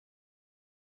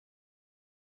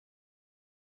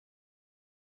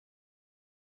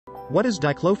What is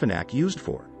diclofenac used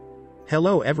for?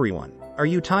 Hello everyone. Are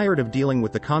you tired of dealing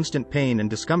with the constant pain and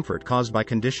discomfort caused by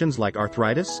conditions like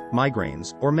arthritis,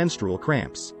 migraines, or menstrual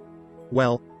cramps?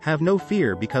 Well, have no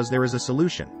fear because there is a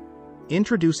solution.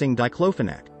 Introducing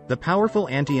Diclofenac, the powerful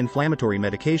anti-inflammatory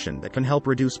medication that can help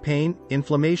reduce pain,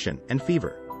 inflammation, and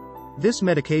fever. This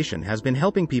medication has been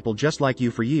helping people just like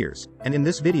you for years, and in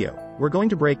this video, we're going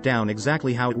to break down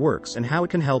exactly how it works and how it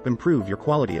can help improve your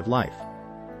quality of life.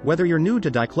 Whether you're new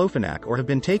to Diclofenac or have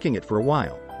been taking it for a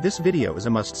while, this video is a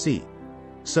must-see.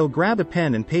 So grab a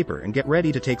pen and paper and get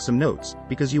ready to take some notes,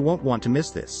 because you won't want to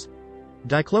miss this.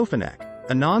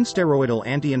 Diclofenac, a non-steroidal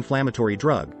anti-inflammatory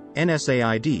drug,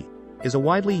 NSAID, is a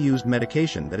widely used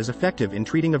medication that is effective in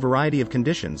treating a variety of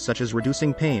conditions such as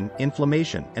reducing pain,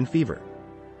 inflammation, and fever.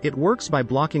 It works by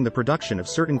blocking the production of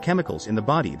certain chemicals in the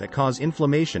body that cause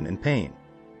inflammation and pain.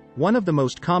 One of the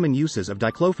most common uses of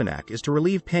diclofenac is to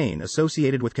relieve pain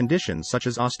associated with conditions such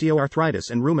as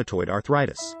osteoarthritis and rheumatoid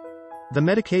arthritis. The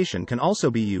medication can also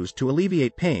be used to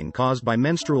alleviate pain caused by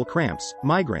menstrual cramps,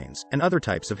 migraines, and other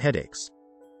types of headaches.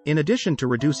 In addition to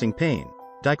reducing pain,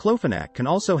 diclofenac can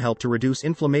also help to reduce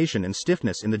inflammation and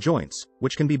stiffness in the joints,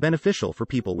 which can be beneficial for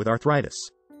people with arthritis.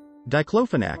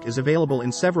 Diclofenac is available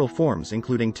in several forms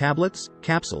including tablets,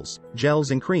 capsules,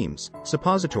 gels and creams,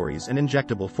 suppositories and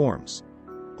injectable forms.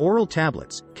 Oral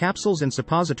tablets, capsules and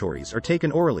suppositories are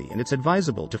taken orally and it's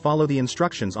advisable to follow the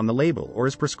instructions on the label or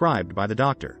as prescribed by the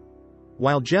doctor.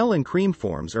 While gel and cream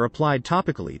forms are applied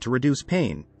topically to reduce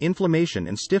pain, inflammation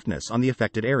and stiffness on the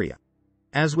affected area.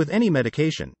 As with any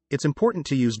medication, it's important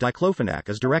to use diclofenac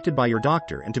as directed by your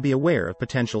doctor and to be aware of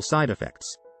potential side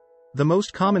effects. The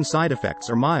most common side effects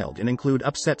are mild and include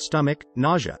upset stomach,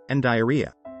 nausea, and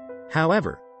diarrhea.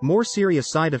 However, more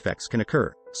serious side effects can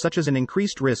occur, such as an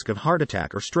increased risk of heart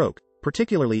attack or stroke,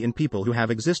 particularly in people who have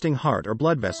existing heart or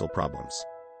blood vessel problems.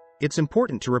 It's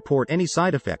important to report any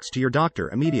side effects to your doctor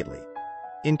immediately.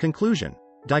 In conclusion,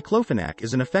 diclofenac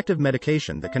is an effective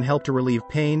medication that can help to relieve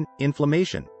pain,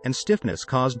 inflammation, and stiffness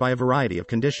caused by a variety of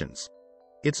conditions.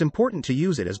 It's important to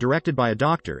use it as directed by a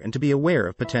doctor and to be aware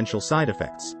of potential side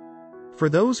effects. For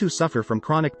those who suffer from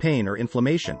chronic pain or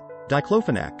inflammation,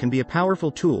 diclofenac can be a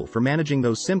powerful tool for managing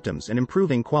those symptoms and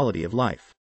improving quality of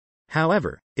life.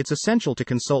 However, it's essential to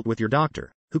consult with your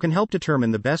doctor, who can help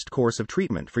determine the best course of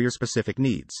treatment for your specific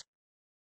needs.